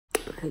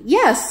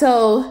yeah,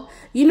 so,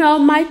 you know,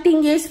 my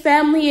thing is,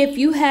 family, if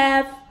you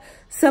have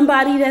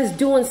somebody that's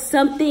doing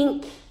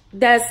something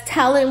that's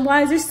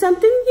talent-wise or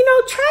something, you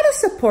know, try to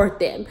support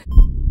them.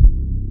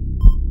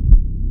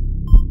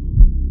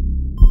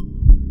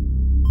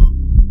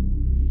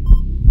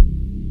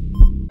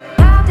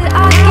 How did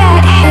I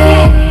get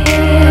here?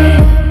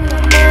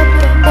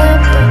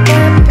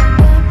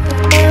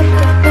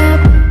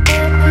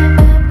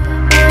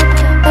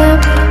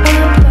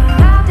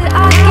 How did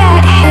I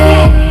get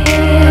here?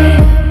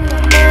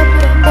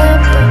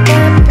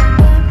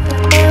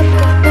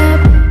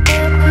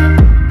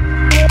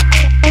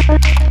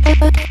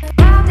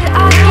 How did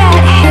I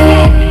get here?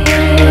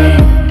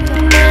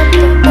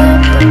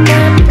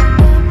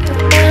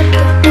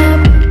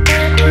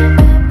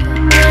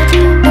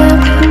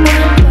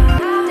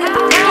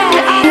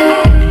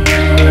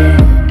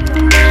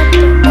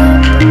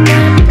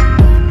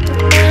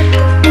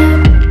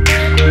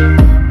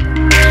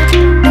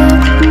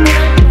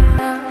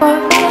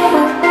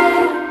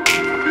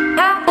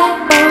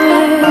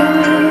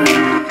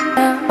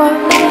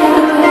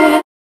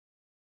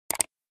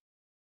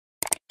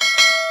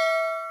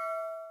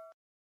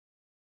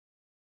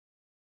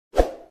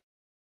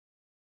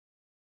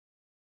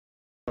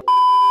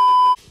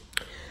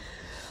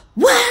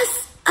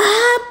 What's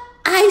up,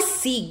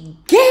 Icy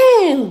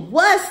Gang?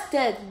 What's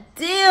the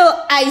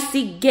deal,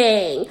 Icy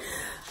Gang?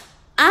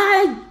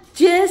 I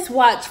just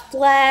watched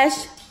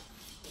Flash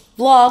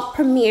vlog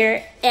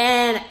premiere,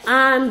 and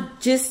I'm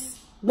just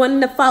wanting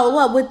to follow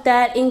up with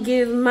that and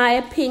give my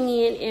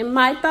opinion and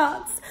my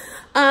thoughts.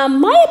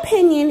 My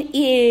opinion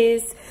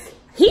is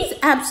he's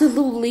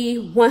absolutely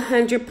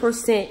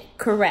 100%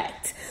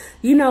 correct.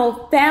 You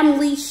know,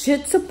 family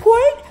should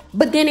support.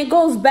 But then it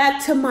goes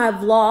back to my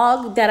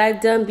vlog that I've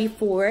done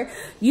before.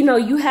 You know,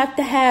 you have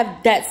to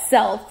have that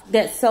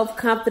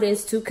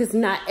self-confidence too, because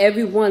not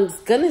everyone's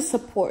gonna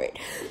support,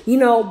 you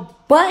know.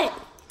 But,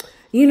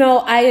 you know,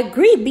 I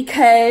agree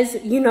because,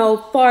 you know,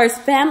 far as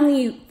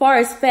family,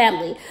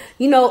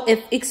 you know,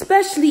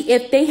 especially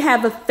if they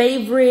have a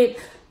favorite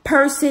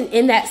person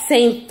in that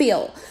same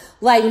field.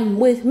 Like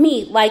with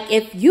me, like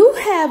if you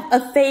have a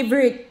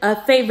favorite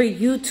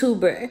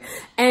YouTuber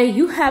and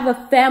you have a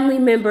family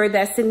member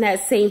that's in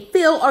that same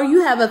field, or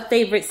you have a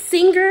favorite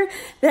singer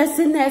that's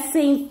in that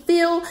same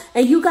field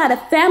and you got a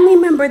family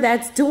member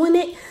that's doing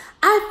it,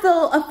 I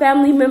feel a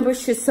family member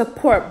should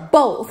support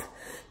both.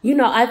 You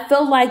know, I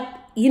feel like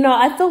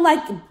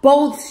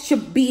both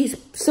should be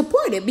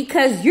supported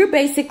because you're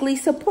basically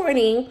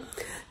supporting,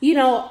 you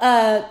know,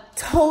 a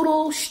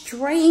total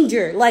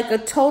stranger,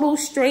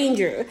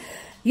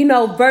 you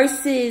know,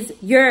 versus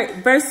your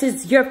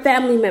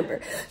family member.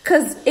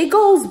 Cause it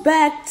goes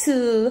back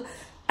to,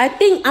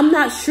 I'm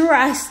not sure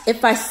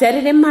if I said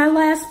it in my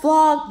last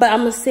vlog, but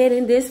I'm gonna say it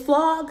in this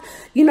vlog,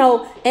 you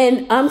know,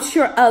 and I'm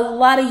sure a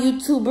lot of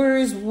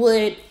YouTubers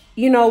would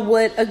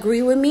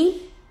agree with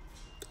me,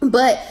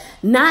 but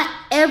not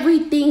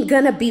everything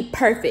gonna be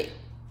perfect.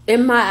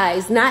 In my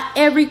eyes, not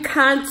every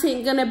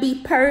content gonna be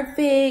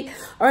perfect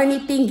or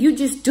anything. You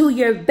just do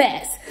your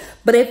best.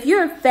 But if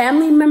you're a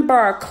family member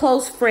or a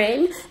close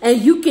friend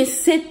and you can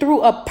sit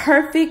through a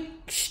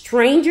perfect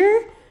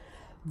stranger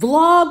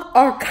vlog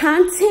or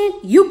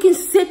content, you can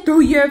sit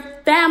through your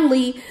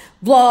family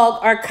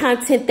vlog or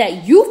content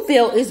that you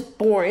feel is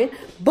boring,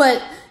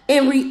 but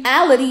in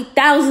reality,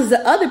 thousands of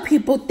other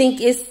people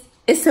think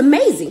it's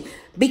amazing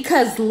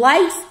because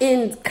likes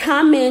and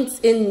comments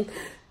and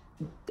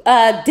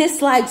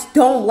dislikes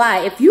don't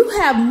lie. If you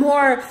have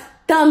more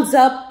thumbs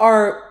up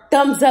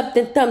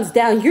than thumbs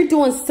down, you're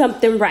doing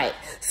something right.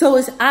 So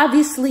it's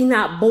obviously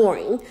not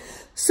boring.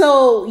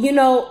 So, you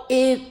know,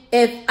 in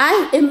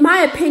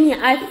my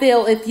opinion, I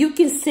feel if you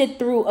can sit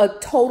through a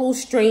total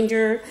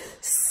stranger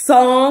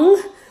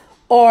song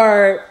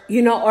or,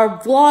 you know, or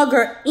vlog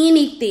or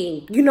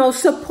anything, you know,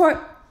 support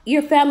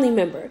your family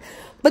member.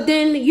 But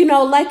then, you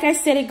know, like I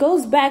said, it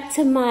goes back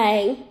to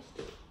my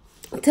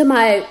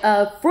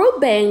fruit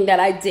bang that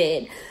I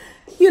did.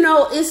 You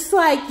know, it's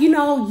like, you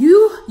know,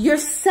 you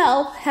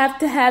yourself have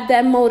to have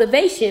that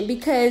motivation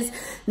because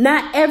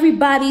not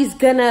everybody's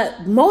gonna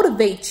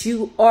motivate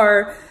you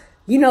or,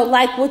 you know,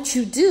 like what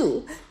you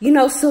do, you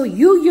know, so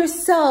you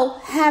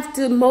yourself have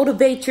to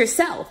motivate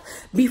yourself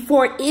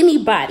before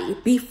anybody,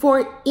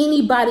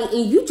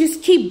 and you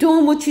just keep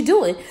doing what you're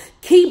doing.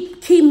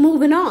 Keep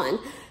moving on.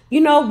 You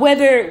know,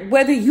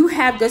 whether you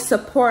have the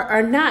support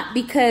or not,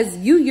 because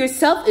you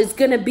yourself is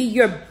going to be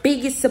your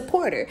biggest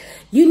supporter.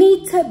 You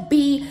need to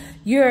be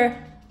your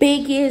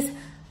biggest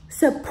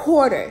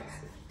supporter.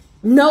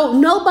 No,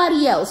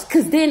 nobody else,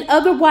 because then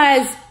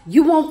otherwise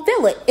you won't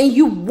feel it and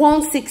you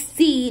won't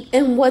succeed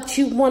in what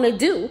you want to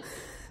do.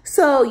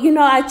 So, you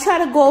know, I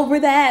try to go over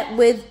that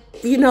with,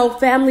 you know,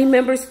 family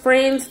members,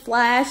 friends,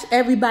 Flash,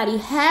 everybody.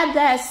 Have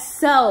that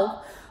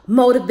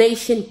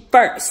self-motivation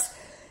first.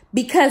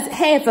 Because,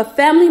 hey, if a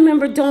family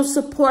member don't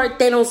support,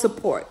 they don't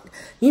support.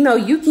 You know,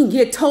 you can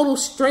get total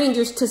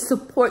strangers to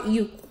support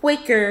you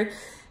quicker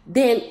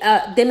than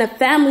a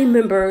family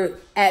member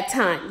at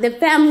times. Than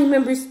family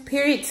members,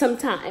 period,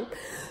 sometime.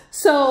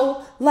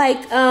 So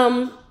like,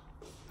 now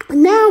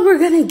we're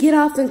going to get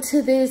off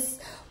into this.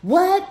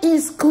 What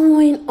is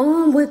going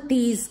on with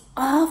these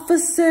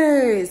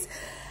officers?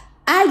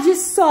 I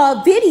just saw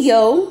a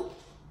video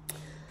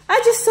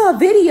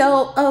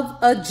of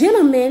a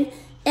gentleman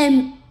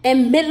in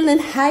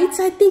Midland Heights,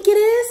 I think it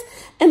is.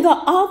 And the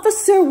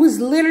officer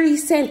was literally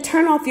saying,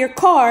 turn off your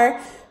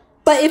car.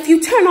 But if you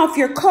turn off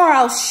your car,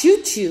 I'll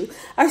shoot you,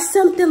 or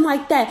something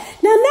like that.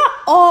 Now, not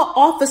all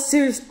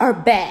officers are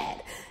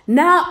bad.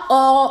 Not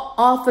all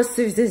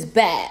officers is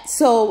bad.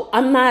 So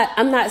I'm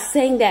not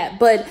saying that,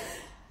 but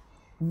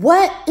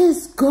what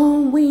is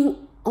going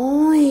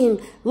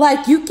on?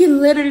 Like, you can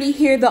literally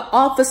hear the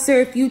officer,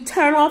 if you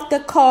turn off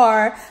the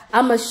car,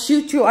 I'm gonna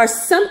shoot you, or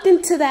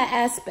something to that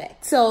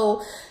aspect.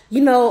 So,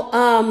 you know,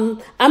 I'm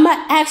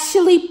gonna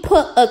actually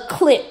put a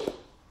clip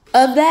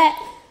of that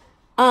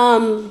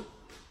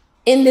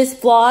in this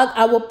vlog.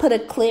 I will put a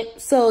clip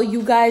so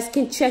you guys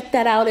can check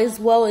that out as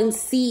well and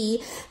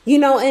see, you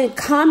know, and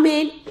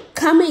comment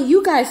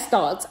you guys'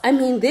 thoughts. I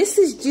mean, this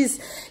is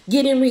just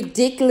getting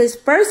ridiculous.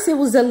 First, it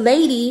was a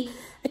lady,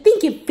 I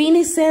think in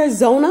Phoenix,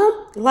 Arizona,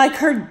 like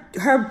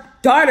her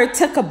daughter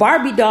took a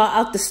Barbie doll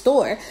out the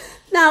store.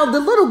 Now, the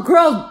little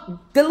girl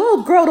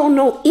don't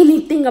know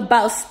anything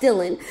about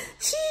stealing.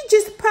 She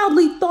just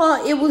probably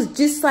thought it was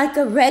just like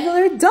a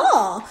regular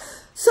doll.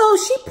 So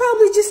she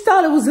probably just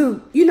thought it was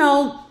a, you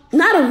know,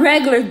 not a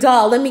regular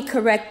doll. Let me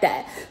correct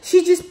that.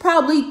 She just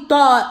probably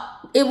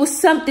thought it was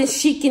something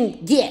she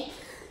can get.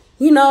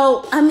 You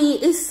know, I mean,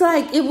 it's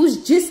like, it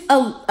was just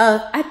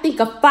I think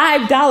a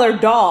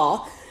 $5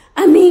 doll.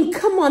 I mean,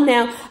 come on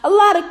now. A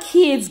lot of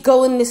kids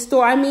go in the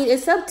store. I mean,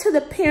 it's up to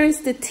the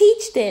parents to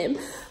teach them.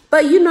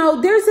 But, you know,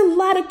 there's a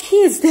lot of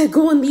kids that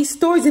go in these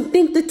stores and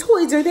think the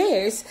toys are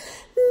theirs.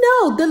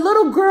 No, the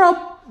little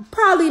girl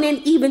probably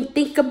didn't even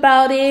think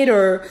about it,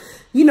 or,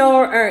 you know,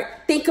 or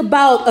think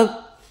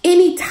about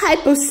any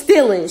type of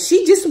stealing.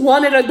 She just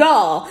wanted a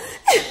doll.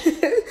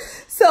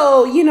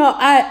 So, you know,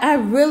 I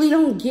really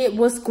don't get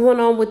what's going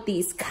on with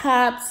these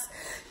cops,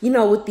 you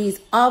know, with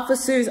these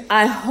officers.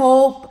 I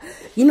hope,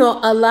 you know,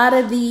 a lot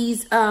of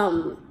these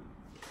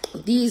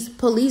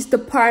police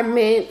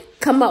department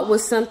come up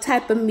with some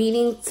type of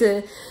meeting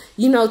to,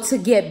 you know, to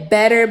get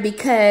better,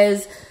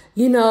 because,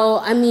 you know,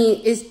 I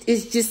mean,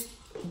 it's just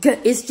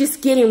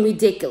getting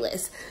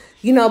ridiculous,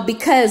 you know,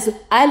 because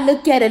I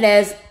look at it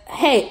as,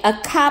 hey, a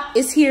cop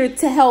is here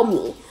to help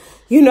me.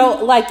 You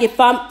know, like if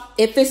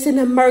it's an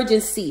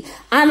emergency,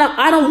 I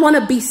don't want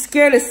to be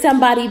scared of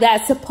somebody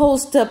that's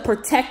supposed to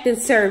protect and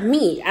serve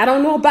me. I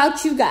don't know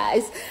about you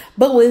guys,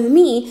 but with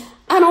me,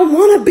 I don't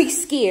want to be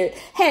scared.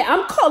 Hey,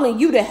 I'm calling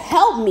you to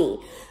help me.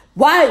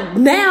 Why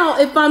now,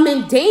 if I'm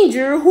in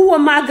danger, who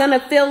am I going to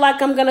feel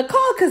like I'm going to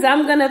call? Because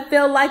I'm going to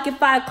feel like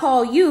if I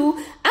call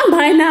you, I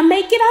might not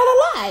make it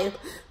out alive,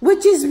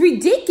 which is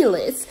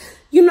ridiculous.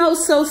 You know,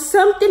 so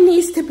something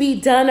needs to be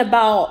done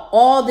about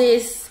all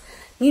this,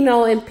 you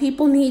know, and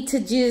people need to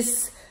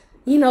just,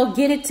 you know,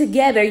 get it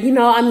together. You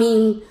know, I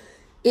mean,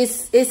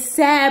 it's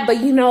sad,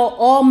 but, you know,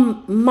 all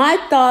my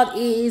thought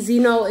is,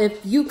 you know, if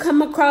you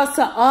come across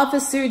an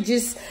officer,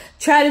 just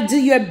try to do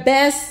your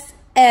best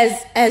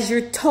as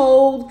you're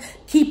told.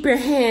 Keep your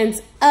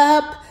hands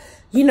up,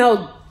 you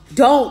know,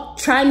 don't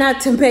try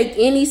not to make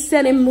any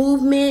sudden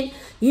movement,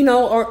 you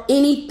know, or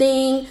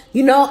anything,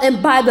 you know.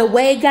 And by the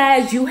way,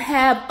 guys, you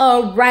have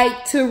a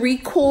right to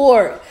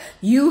record.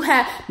 You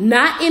have,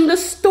 not in the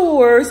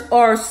stores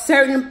or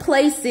certain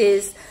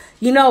places,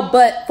 you know,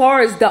 but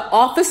far as the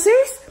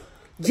officers,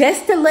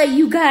 just to let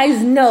you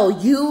guys know,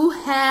 you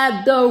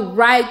have the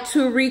right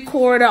to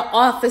record an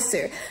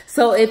officer.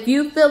 So if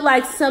you feel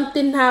like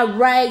something not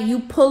right, you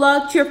pull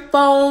out your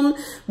phone.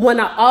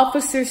 When an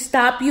officer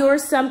stop you or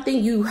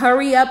something, you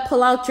hurry up,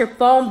 pull out your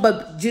phone,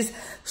 but just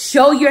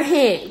show your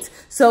hands.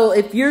 So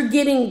if you're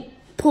getting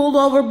pulled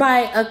over by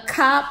a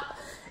cop,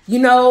 you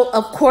know,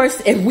 of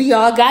course, if we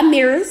all got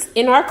mirrors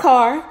in our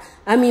car,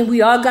 I mean,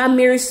 we all got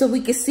mirrors so we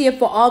can see if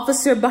an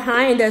officer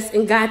behind us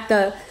and got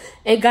the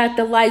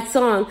lights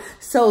on.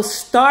 So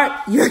start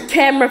your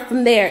camera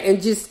from there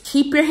and just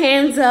keep your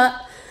hands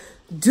up.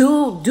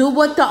 Do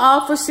what the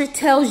officer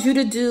tells you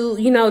to do.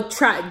 You know,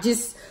 try,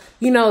 just,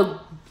 you know,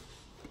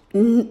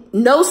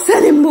 no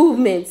sudden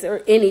movements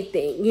or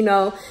anything, you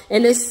know.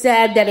 And it's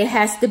sad that it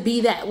has to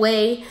be that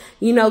way,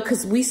 you know,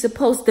 because we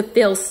supposed to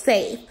feel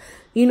safe,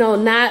 you know,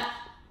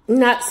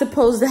 not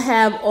supposed to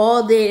have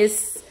all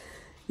this,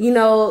 you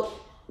know,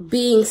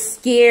 being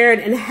scared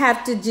and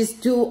have to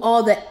just do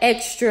all the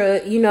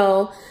extra, you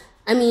know.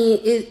 I mean,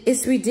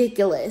 it's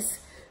ridiculous.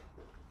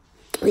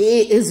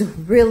 It is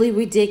really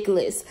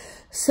ridiculous.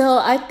 So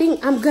I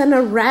think I'm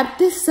gonna wrap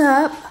this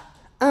up.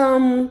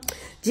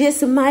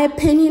 Just my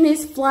opinion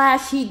is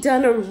Flash. He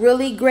done a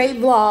really great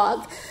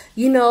vlog,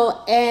 you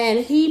know, and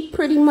he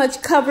pretty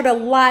much covered a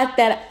lot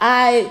that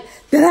I've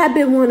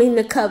been wanting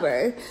to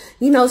cover.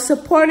 You know,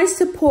 support is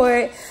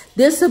support.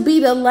 This will be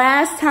the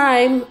last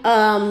time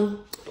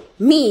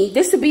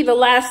this will be the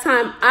last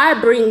time I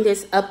bring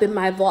this up in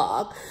my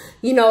vlog,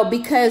 you know,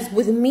 because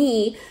with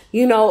me,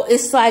 you know,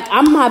 it's like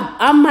I'm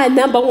my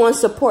number one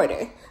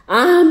supporter.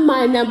 I'm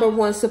my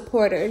 #1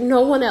 supporter, no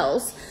one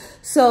else.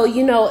 So,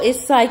 you know,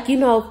 it's like, you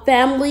know,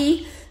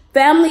 family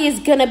is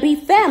gonna be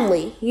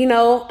family, you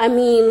know. I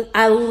mean,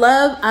 I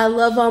love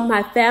all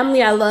my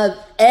family. I love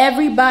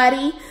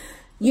everybody,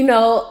 you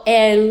know,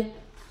 and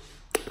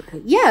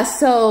yeah,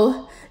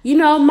 so, you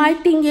know, my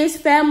thing is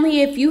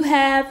family. If you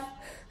have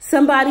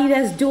somebody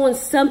that's doing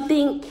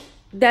something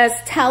that's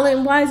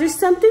talent-wise or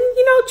something,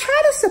 you know,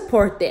 try to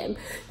support them,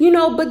 you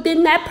know, but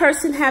then that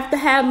person have to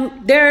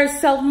have their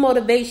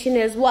self-motivation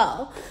as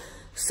well.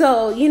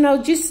 So, you know,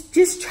 just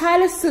try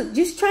to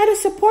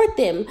support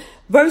them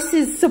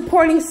versus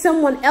supporting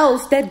someone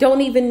else that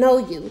don't even know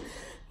you.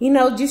 You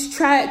know, just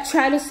try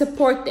to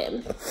support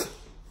them.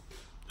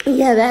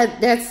 Yeah,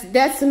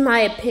 that's in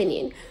my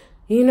opinion.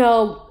 You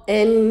know,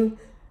 and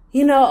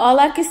you know, all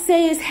I can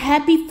say is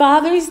Happy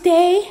Father's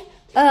Day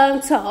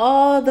to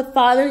all the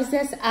fathers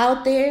that's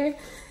out there.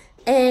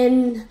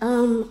 And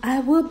I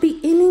will be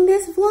ending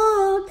this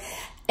vlog.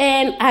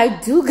 And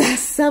I do got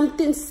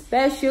something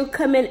special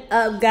coming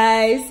up,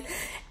 guys.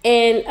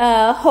 And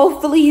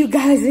hopefully you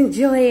guys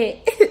enjoy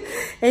it.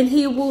 And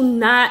he will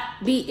not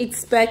be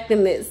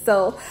expecting it.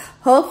 So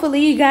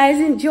hopefully you guys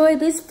enjoy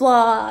this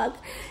vlog.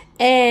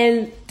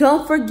 And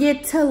don't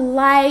forget to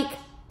like,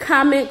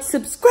 comment,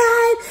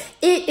 subscribe.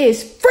 It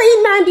is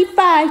free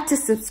 $95 to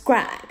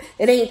subscribe.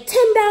 It ain't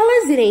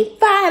 $10, it ain't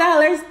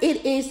 $5.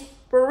 It is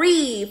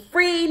free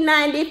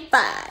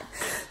 $95.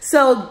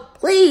 So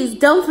please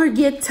don't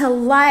forget to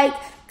like,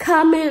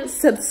 comment,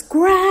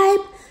 subscribe.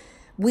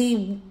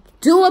 We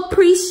do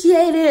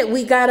appreciate it.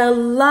 We got a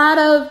lot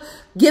of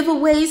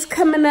giveaways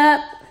coming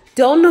up.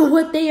 Don't know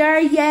what they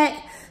are yet.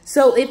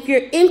 So if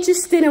you're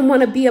interested and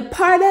want to be a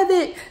part of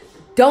it,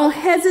 don't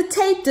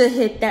hesitate to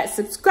hit that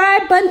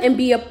subscribe button and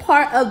be a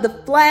part of the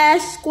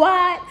Flash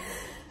Squad.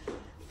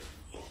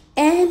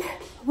 And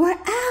we're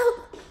out.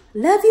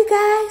 Love you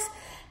guys.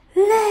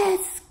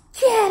 Let's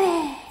get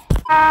it.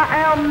 I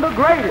am the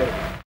greatest.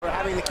 For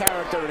having the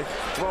character to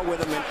throw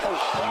with him and